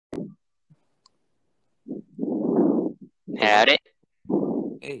Hello. Howdy.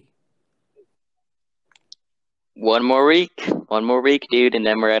 Hey. One more week. One more week, dude, and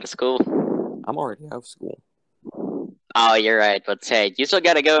then we're out of school. I'm already out of school. Oh, you're right. But hey, you still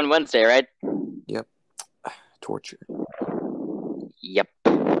gotta go on Wednesday, right? Yep. Torture. Yep.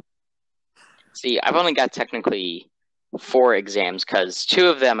 See, I've only got technically 4 exams because 2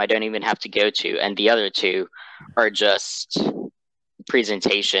 of them I don't even have to go to, and the other 2 are just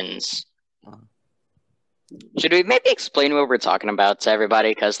presentations. Should we maybe explain what we're talking about to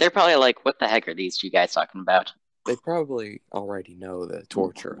everybody? Because they're probably like, what the heck are these 2 guys talking about? They probably already know the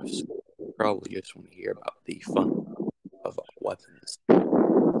torture of school. Probably just want to hear about the fun of weapons.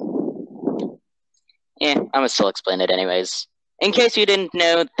 I'm gonna still explain it anyways. In case you didn't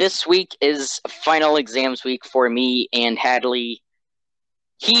know, this week is final exams week for me and Hadley.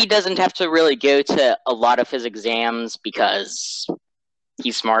 He doesn't have to really go to a lot of his exams because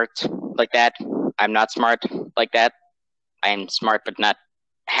he's smart like that. I'm not smart like that. I'm smart, but not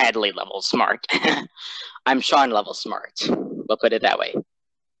Hadley level smart. I'm Sean level smart. We'll put it that way.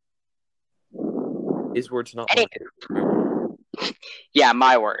 His words, not mine. Yeah,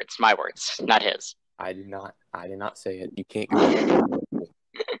 my words, not his. I did not say it. You can't go.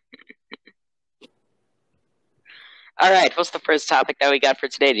 All right, what's the first topic that we got for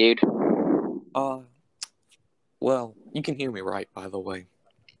today, dude? Well, you can hear me right, by the way.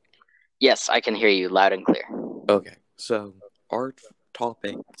 Yes, I can hear you loud and clear. Okay, so our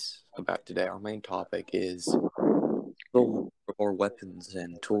topics about today, our main topic is the or weapons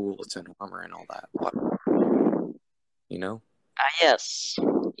and tools and armor and all that. You know? Yes.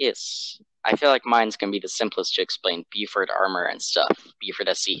 I feel like mine's gonna be the simplest to explain. Buford armor and stuff.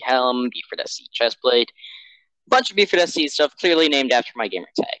 Buford SC helm, Buford SC chestplate. Bunch of Buford SC stuff clearly named after my gamer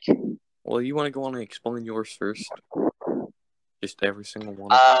tag. Well, you want to go on and explain yours first? Just every single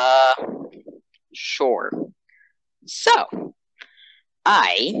one? Sure. So,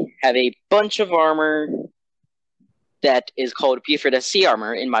 I have a bunch of armor that is called Buford SC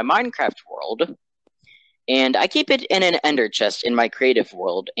armor in my Minecraft world. And I keep it in an ender chest in my creative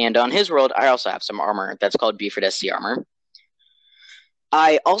world. And on his world, I also have some armor that's called Buford SC armor.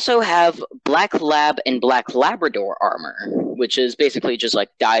 I also have Black Lab and Black Labrador armor, which is basically just like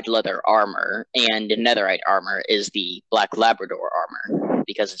dyed leather armor, and netherite armor is the Black Labrador armor,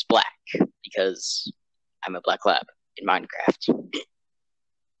 because it's black, because I'm a Black Lab in Minecraft.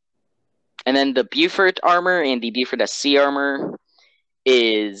 And then the Buford armor and the Buford SC armor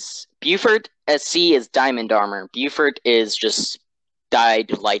is... Buford SC is diamond armor. Buford is just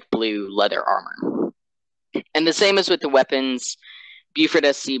dyed light blue leather armor. And the same as with the weapons. Buford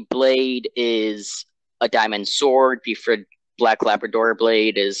SC blade is a diamond sword. Buford Black Labrador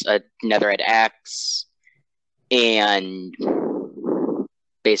blade is a netherite axe. And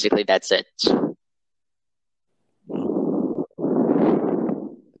basically that's it.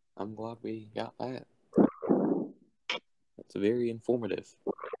 I'm glad we got that. That's very informative.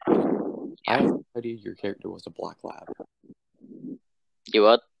 I had no idea your character was a Black Lab. You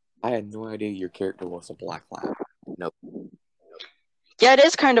what? I had no idea your character was a Black Lab. Nope. Yeah, it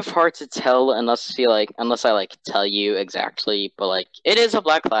is kind of hard to tell unless I tell you exactly, but like it is a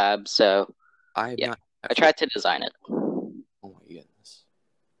Black Lab, so I tried to design it. Oh my goodness.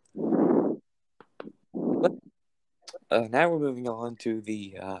 But, now we're moving on to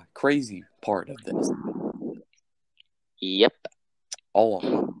the crazy part of this. Yep. All of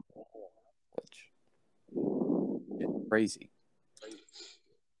them. Which is crazy.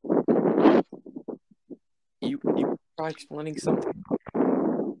 You try explaining something?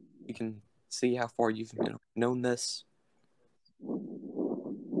 You can see how far you've known this.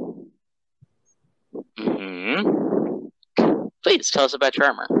 Please tell us about your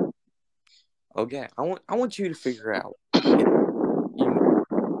armor. Okay, I want you to figure out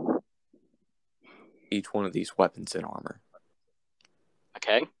each one of these weapons and armor.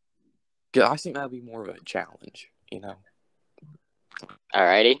 Okay. I think that'd be more of a challenge, you know.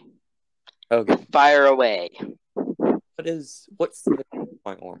 Alrighty. Okay. Fire away. What's the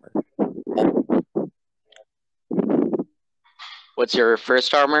my armor? What's your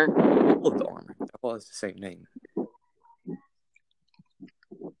first armor? All of the armor. That was the same name.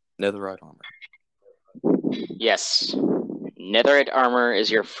 Netherite armor. Yes. Netherite armor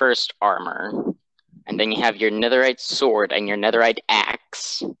is your first armor. And then you have your netherite sword and your netherite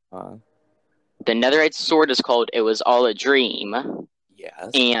axe. The netherite sword is called It Was All a Dream. Yes.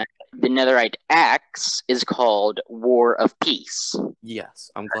 And the netherite axe is called War of Peace. Yes.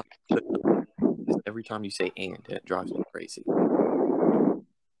 I'm glad every time you say "and," it drives me crazy.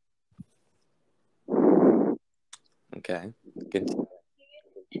 Okay. Good.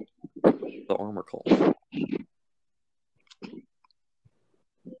 The armor called.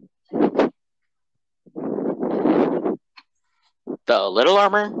 The little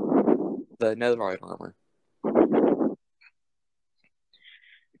armor? The netherite armor.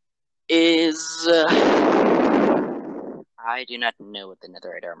 I do not know what the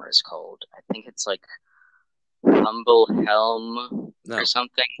netherite armor is called. I think it's like Humble Helm or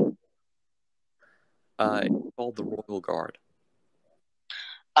something. It's called the Royal Guard.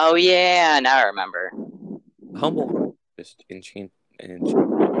 Oh yeah, now I remember. Humble just enchant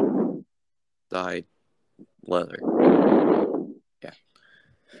dyed leather. Yeah.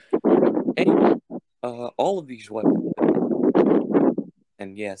 Anyway, all of these weapons,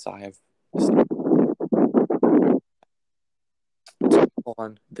 and yes, I have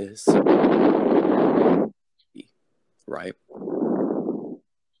on this, right?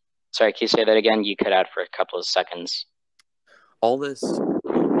 Sorry, can you say that again? You cut out for a couple of seconds. All this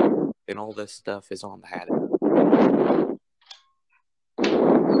and all this stuff is on the Hadley.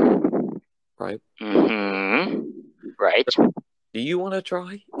 Right? Mm-hmm. Right. Do you want to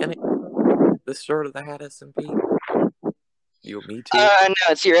try the start of the Had SMP? You want me to? No,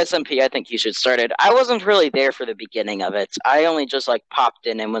 it's your SMP. I think you should start it. I wasn't really there for the beginning of it. I only just like popped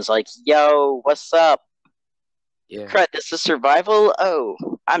in and was like, yo, what's up? Yeah. Crud, this is survival? Oh,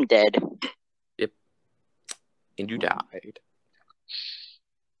 I'm dead. Yep. And you died.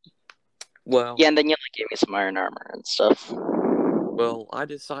 Well. Yeah, and then you like gave me some iron armor and stuff. Well, I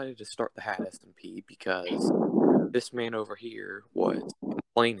decided to start the Had SMP because this man over here was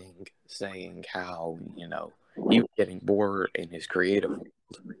complaining, saying how, he was getting bored in his creative world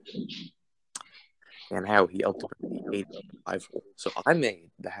and how he ultimately hated survival. So I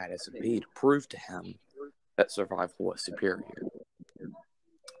made the Had SMP to prove to him that survival was superior.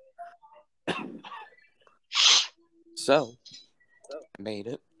 So I made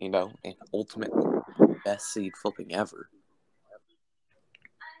it, and ultimately best seed flipping ever.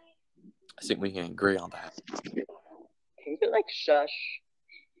 I think we can agree on that. Can you like shush?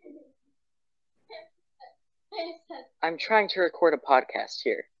 I'm trying to record a podcast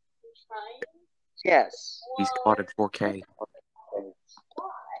here. Yes. He's caught at 4K.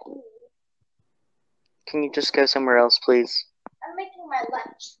 Can you just go somewhere else, please? I'm making my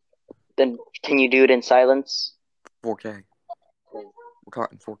lunch. Then can you do it in silence? 4K. We're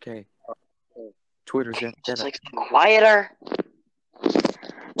caught in 4K. Twitter's gonna just like quieter.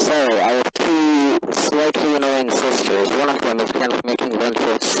 So I have two slightly annoying sisters. One of them is currently making lunch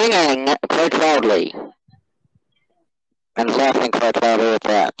with singing quite loudly. And laughing quite loudly at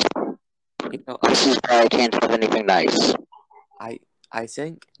that. This is why I can't have anything nice. I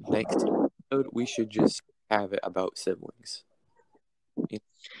think next episode we should just have it about siblings.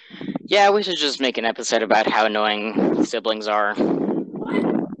 Yeah, we should just make an episode about how annoying siblings are.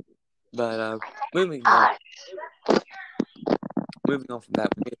 But moving on from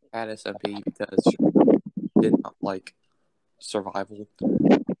that, we had SMP because she did not like survival.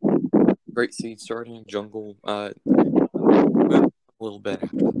 Great Seed started in jungle. Moving a little bit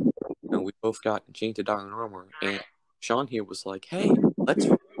after that, we both got enchanted iron armor, and Sean here was like, "Hey, let's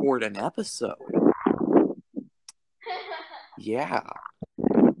record an episode." Yeah,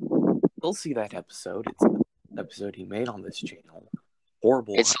 you'll see that episode. It's the episode he made on this channel.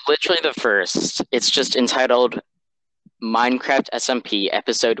 Horrible. It's literally the first. It's just entitled Minecraft SMP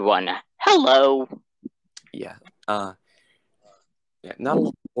Episode 1. Hello. Yeah. Yeah. Not a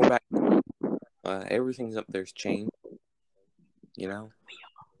lot more back. Everything's up there's changed.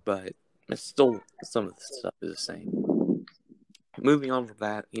 But it's still some of the stuff is the same. Moving on from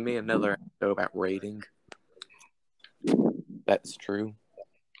that, he made another episode about raiding. That's true.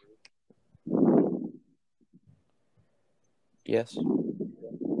 Yes.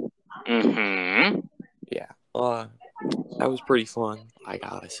 Mm-hmm. Yeah. That was pretty fun, I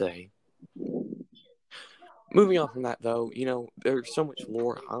gotta say. Moving on from that, though, there's so much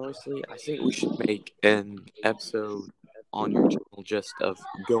lore. Honestly, I think we should make an episode on your channel just of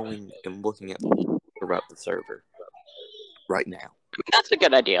going and looking at the lore about the server right now. That's a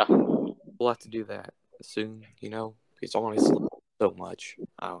good idea. We'll have to do that soon, because honestly, so much.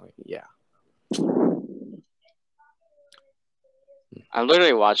 Yeah. I'm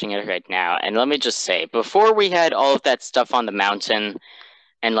literally watching it right now, and let me just say, before we had all of that stuff on the mountain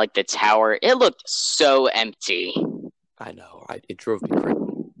and like the tower, it looked so empty. I know. It drove me crazy.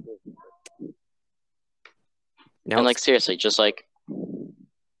 Now and like seriously, just like,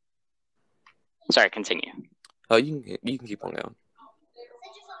 sorry, continue. Oh, you can keep on going.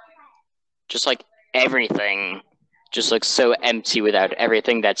 Just like everything just looks so empty without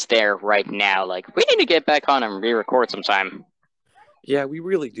everything that's there right now. Like, we need to get back on and re-record sometime. Yeah, we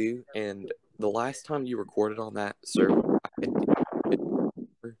really do. And the last time you recorded on that server,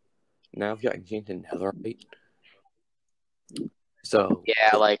 now I've got enchanted netherite. So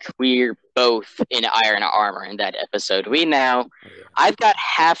Yeah, like we're both in iron armor in that episode. yeah. I've got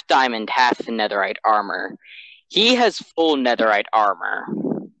half diamond, half netherite armor. He has full netherite armor.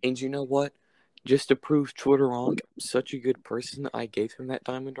 And you know what? Just to prove Twitter wrong, I'm such a good person. I gave him that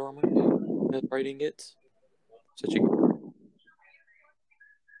diamond armor. That writing gets such a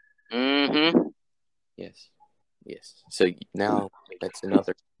Mm-hmm. yes, yes. So now that's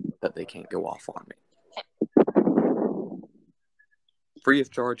another that they can't go off on me. Free of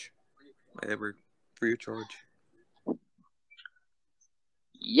charge, whatever. Free of charge.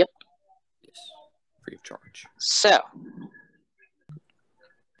 Yep. Yes, free of charge. So,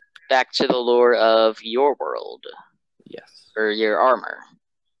 back to the lore of your world, Yes. or your armor.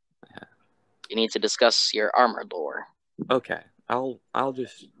 Yeah. You need to discuss your armor lore. Okay, I'll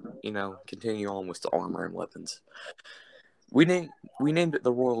just continue on with the armor and weapons. We named it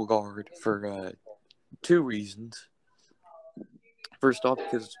the Royal Guard for two reasons. First off,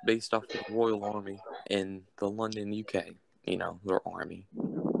 because it's based off of the Royal Army in the London, UK. Their army.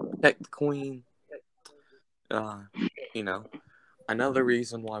 Protect the Queen. Uh, you know, Another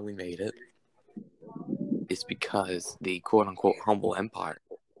reason why we made it is because the quote-unquote humble empire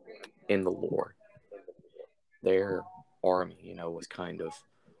in the lore, their army, was kind of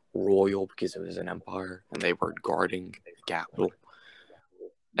royal because it was an empire and they were guarding the capital.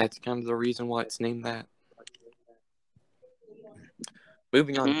 That's kind of the reason why it's named that.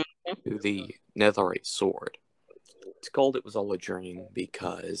 Moving on to the netherite sword. It's called It Was All a Dream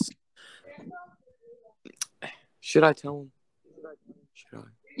because... Should I tell him? Should I?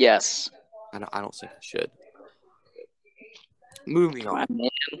 Yes. I don't think I should. Moving on.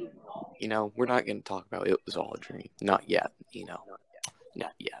 We're not going to talk about It Was All a Dream. Not yet,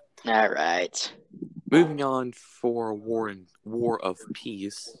 Not yet. All right. Moving on for War of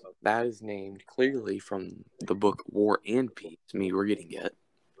Peace. That is named clearly from the book War and Peace. Me reading it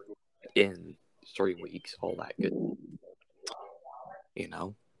in 3 weeks. All that good.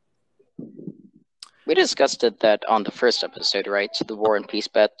 We discussed that on the first episode, right? The War and Peace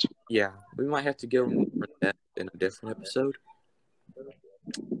bet. Yeah, we might have to go more in depth in a different episode.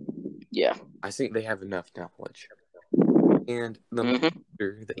 Yeah. I think they have enough knowledge. And the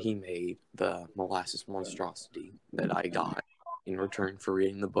monster that he made, the molasses monstrosity that I got in return for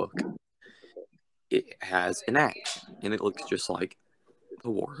reading the book, it has an axe, and it looks just like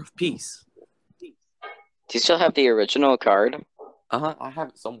the War of Peace. Do you still have the original card? I have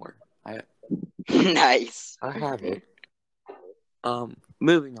it somewhere. Nice. I have it.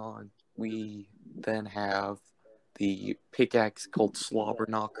 Moving on, we then have the pickaxe called Slobber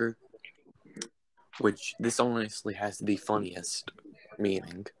Knocker, which this honestly has the funniest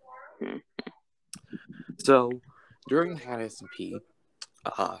meaning. So, during the Hat SMP,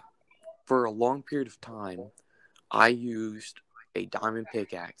 for a long period of time, I used a diamond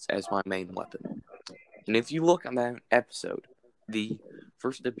pickaxe as my main weapon. And if you look on that episode, the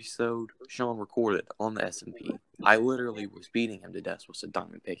first episode Sean recorded on the SMP, I literally was beating him to death with a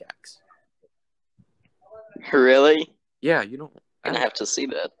diamond pickaxe. Really? Yeah, you don't... I'm gonna have to see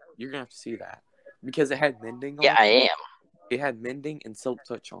that. You're gonna have to see that. Because it had mending on it. Yeah, I am. It had mending and silk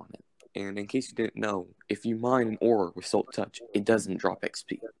touch on it. And in case you didn't know, if you mine an ore with silk touch, it doesn't drop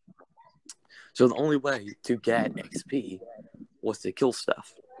XP. So the only way to get XP was to kill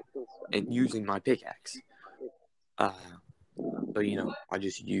stuff and using my pickaxe. So, I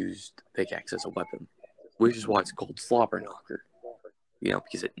just used pickaxe as a weapon, which is why it's called Slobber Knocker.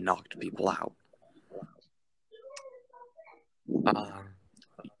 Because it knocked people out.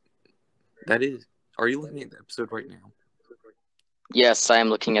 That is... Are you looking at the episode right now? Yes, I am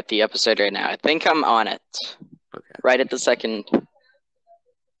looking at the episode right now. I think I'm on it. Okay. Right at the second.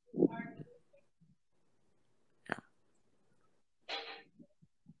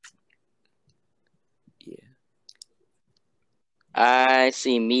 Yeah. I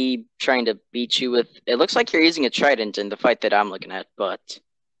see me trying to beat you with... It looks like you're using a trident in the fight that I'm looking at, but...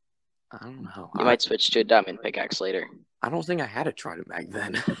 I don't know. You might switch to a diamond pickaxe later. I don't think I had a trident back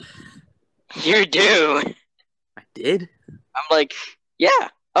then. You do! I did? I'm like, yeah.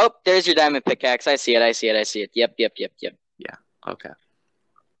 Oh, there's your diamond pickaxe. I see it. Yep. Yeah, okay.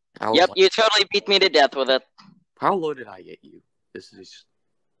 Yep, you totally beat me to death with it. How low did I get you? This is...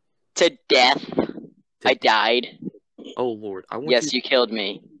 To death. I died. Oh, Lord. Yes, you killed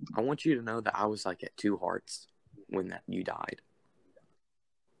me. I want you to know that I was like at 2 hearts when you died.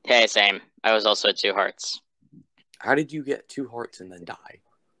 Hey, same. I was also at 2 hearts. How did you get 2 hearts and then die?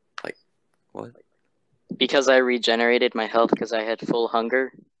 Like, what? Because I regenerated my health because I had full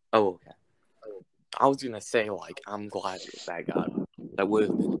hunger. Oh, okay. I was going to say, I'm glad that got... That would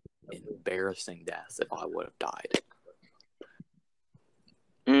have been embarrassing death if I would have died.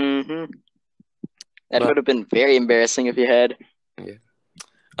 Mm-hmm. That But would have been very embarrassing if you had.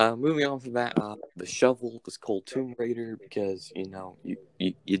 yeah. Moving on from that, the shovel was called Tomb Raider because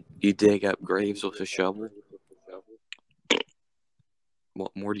you dig up graves with a shovel.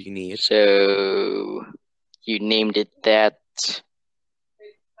 What more do you need? So you named it that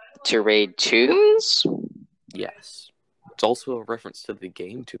to raid tombs? Yes. It's also a reference to the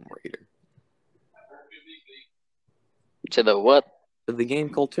game Tomb Raider. To the what? To the game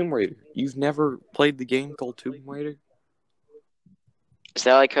called Tomb Raider. You've never played the game called Tomb Raider? Is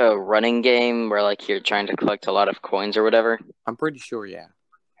that like a running game where like you're trying to collect a lot of coins or whatever? I'm pretty sure, yeah.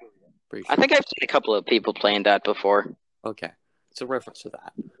 Pretty I sure. think I've seen a couple of people playing that before. Okay. It's a reference to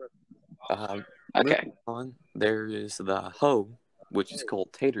that. Okay. Moving on, there is the hoe, which is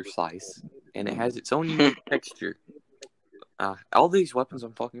called tater slice, and it has its own unique texture. All these weapons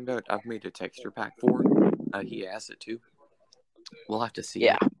I'm talking about, I've made a texture pack for. He has it too. We'll have to see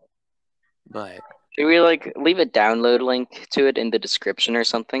Yeah. it. But Should we like leave a download link to it in the description or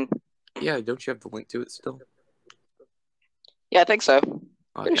something? yeah, don't you have the link to it still? Yeah, I think so. Okay.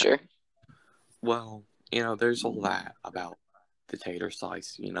 Pretty sure. Well, there's all that about the tater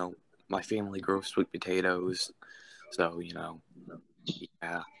slice. My family grows sweet potatoes, so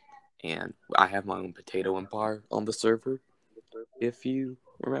yeah. And I have my own potato empire on the server, if you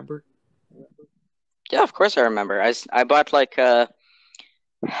remember. Yeah, of course I remember. I bought like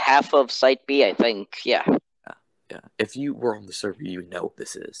half of Site B, I think. Yeah. Yeah. If you were on the server, you know what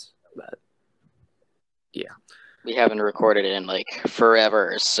this is. But yeah, We haven't recorded it in like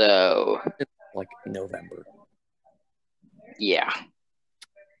forever, so it's like November. yeah.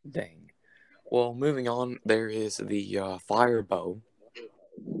 Dang. Well, moving on, there is the fire bow.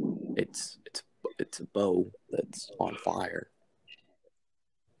 It's a bow that's on fire.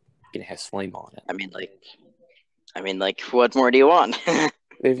 It has flame on it. I mean like what more do you want?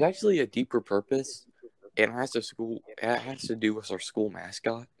 There's actually a deeper purpose. It has to do with our school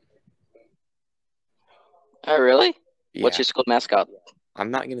mascot. Oh, really? What's Yeah. your school mascot?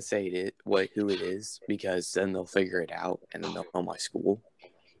 I'm not gonna say who it is because then they'll figure it out and then they'll know my school.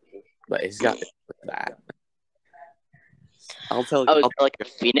 But it's got to do with that. I'll tell you. Oh, is it like a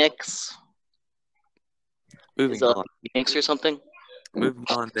phoenix? Moving Is it like on. a phoenix or something? Moving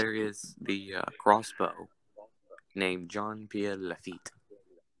on. There is the crossbow named Jean Pierre Lafitte,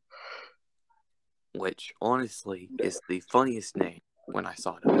 which honestly is the funniest name when I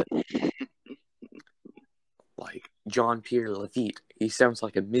thought of it. Like Jean Pierre Lafitte, he sounds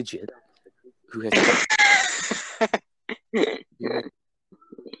like a midget who has.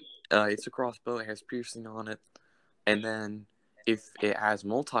 It's a crossbow. It has piercing on it, and then if it has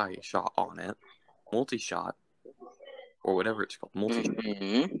multi-shot on it, multi-shot or whatever it's called, multi-shot,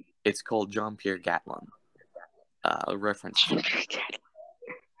 Mm-hmm. it's called Jean Pierre Gatlin. A reference.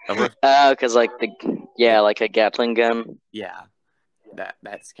 Because like like a Gatling gun. Yeah,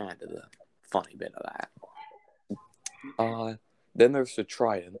 that's kind of the funny bit of that. Then there's the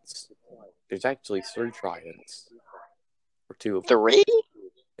tridents. There's actually 3 tridents, or 2 of them. 3?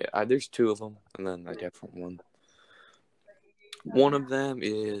 Yeah, there's 2 of them, and then a different one. One of them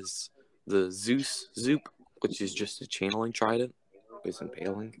is the Zeus Zoop, which is just a channeling trident. It's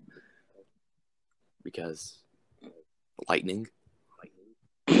impaling because lightning.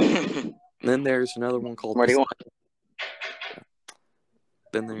 Then there's another one called What do you want?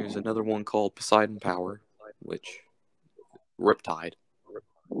 Then there's another one called Poseidon Power, which Riptide.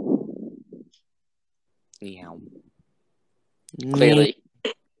 Meow. Clearly.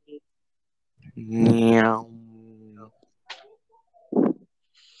 Meow.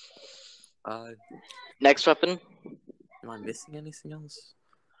 Next weapon? Am I missing anything else?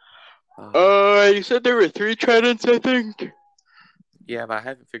 You said there were 3 tridents, I think. Yeah, but I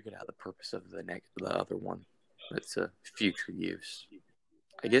haven't figured out the purpose of the other one. It's a future use.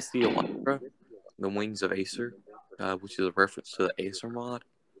 I guess the Electra, the Wings of Acer, which is a reference to the Acer mod.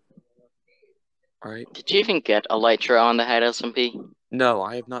 Alright. Did you even get Elytra on the head SMP? No,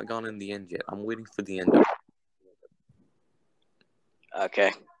 I have not gone in the end yet. I'm waiting for the end.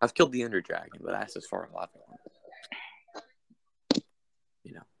 Okay. I've killed the Ender Dragon, but that's as far as I've gone.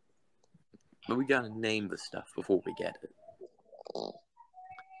 But we gotta name the stuff before we get it.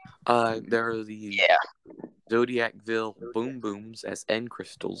 There are the Zodiacville Boom Booms as End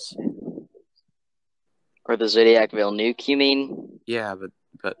Crystals. Or the Zodiacville nuke, you mean? Yeah,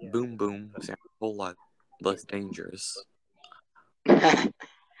 but Boom Boom sounds a whole lot less dangerous.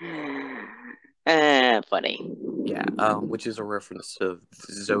 Funny. Yeah, which is a reference to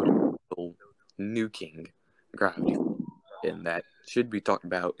Zodiacville nuking gravity, and that should be talked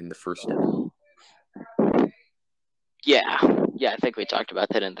about in the first step. Yeah. Yeah, I think we talked about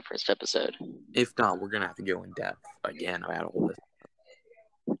that in the first episode. If not, we're gonna have to go in depth again about all this.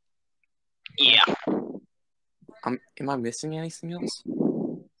 Yeah. Am I missing anything else?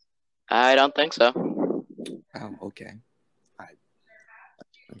 I don't think so. Oh, okay.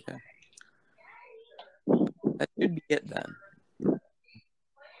 Okay. That should be it then.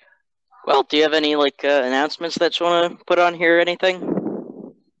 Well, do you have any announcements that you want to put on here or anything?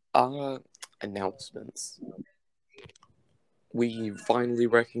 Announcements. We finally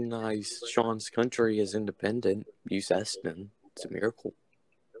recognize Sean's country as independent. USESTN. It's a miracle.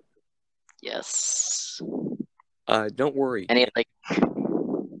 Yes. Don't worry. Any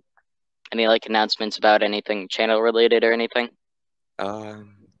announcements about anything channel related or anything?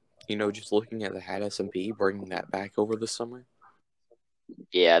 Just looking at the Hat SMP, bringing that back over the summer.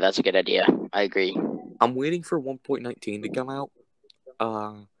 Yeah, that's a good idea. I agree. I'm waiting for 1.19 to come out.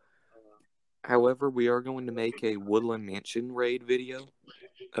 However, we are going to make a Woodland Mansion raid video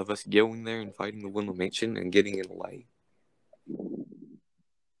of us going there and fighting the Woodland Mansion and getting it away.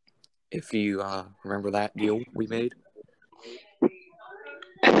 If you remember that deal we made.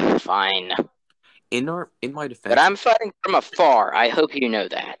 Fine. In my defense, but I'm fighting from afar. I hope you know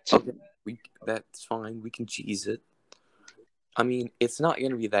that. Okay, that's fine. We can cheese it. I mean, it's not going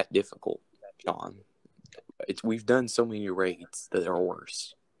to be that difficult, John. We've done so many raids that are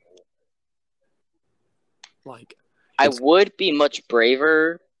worse. I would be much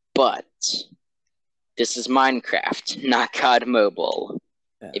braver, but this is Minecraft, not COD Mobile.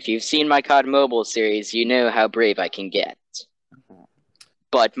 Yeah. If you've seen my COD Mobile series, you know how brave I can get.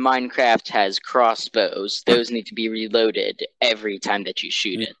 But Minecraft has crossbows. Those need to be reloaded every time that you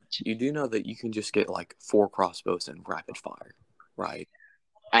shoot it. You do know that you can just get 4 crossbows in rapid fire, right?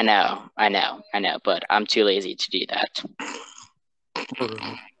 I know, but I'm too lazy to do that.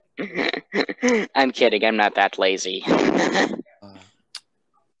 I'm kidding, I'm not that lazy.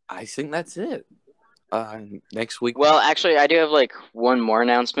 I think that's it. Next week. Well, actually, I do have one more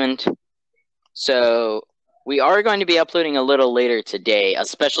announcement. So we are going to be uploading a little later today, a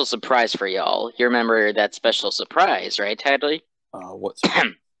special surprise for y'all. You remember that special surprise, right, Hadley? What?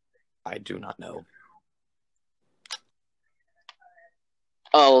 I do not know.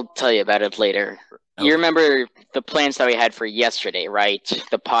 I'll tell you about it later. Okay. You remember the plans that we had for yesterday, right?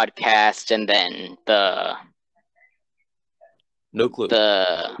 The podcast and then the... No clue.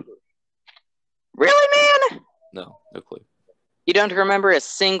 Really, man? No clue. You don't remember a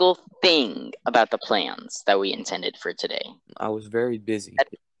single thing about the plans that we intended for today. I was very busy. That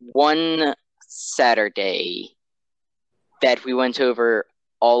one Saturday that we went over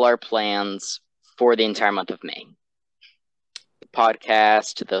all our plans for the entire month of May. The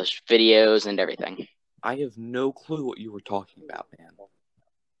podcast, those videos, and everything. I have no clue what you were talking about, man.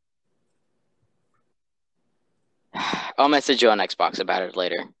 I'll message you on Xbox about it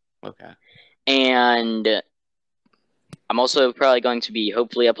later. Okay. And I'm also probably going to be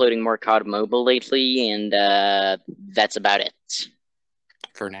hopefully uploading more COD Mobile lately, and that's about it.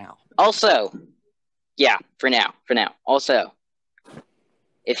 For now. Also, yeah, for now. Also,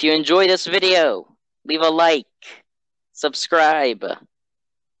 if you enjoy this video, leave a like, subscribe,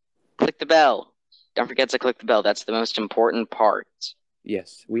 click the bell. Don't forget to click the bell. That's the most important part.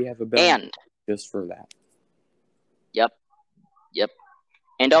 Yes, we have a bell and just for that. Yep.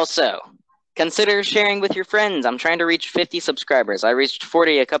 And also, consider sharing with your friends. I'm trying to reach 50 subscribers. I reached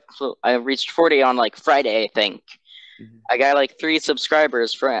 40 on Friday, I think. Mm-hmm. I got 3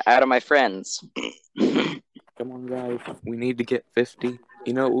 subscribers out of my friends. Come on, guys. We need to get 50.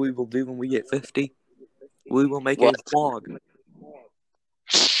 You know what we will do when we get 50? We will make a vlog.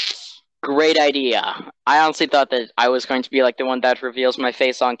 Great idea. I honestly thought that I was going to be the one that reveals my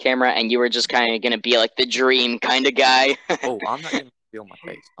face on camera, and you were just kind of going to be the dream kind of guy. Oh, I'm not going to reveal my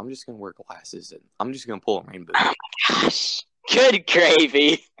face. I'm just going to wear glasses, and I'm just going to pull a rainbow. Oh my gosh. Good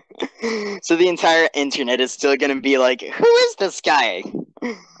gravy. So the entire internet is still going to be who is this guy?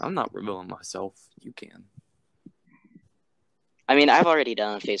 I'm not revealing myself. You can. I mean, I've already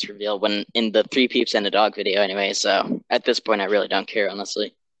done a face reveal in the 3 Peeps and a Dog video anyway, so at this point I really don't care,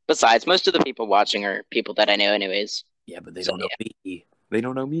 honestly. Besides, most of the people watching are people that I know anyways. Yeah, but they don't know me. They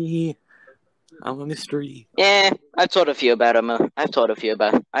don't know me. I'm a mystery. Yeah, I've told a few about them. I've told a few of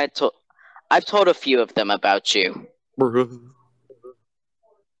them about you.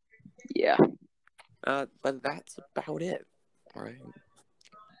 Yeah. But that's about it, right?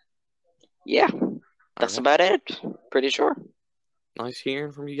 Yeah, that's about it. Pretty sure. Nice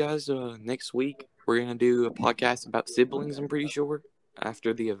hearing from you guys. Next week, we're going to do a podcast about siblings, I'm pretty sure,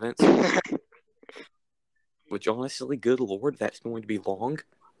 after the events. Which, honestly, good lord, that's going to be long.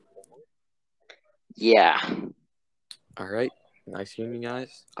 Yeah. All right. Nice seeing you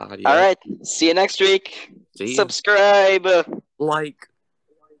guys. Adios. All right. See you next week. See ya. Subscribe. Like.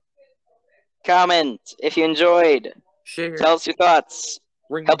 Comment if you enjoyed. Share. Tell us your thoughts.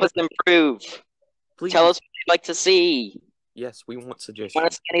 Ring Help the us improve. Please. Tell us what you'd like to see. Yes, we want suggestions.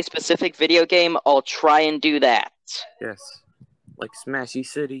 Want to see any specific video game? I'll try and do that. Yes. Like Smashy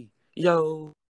City. Yo.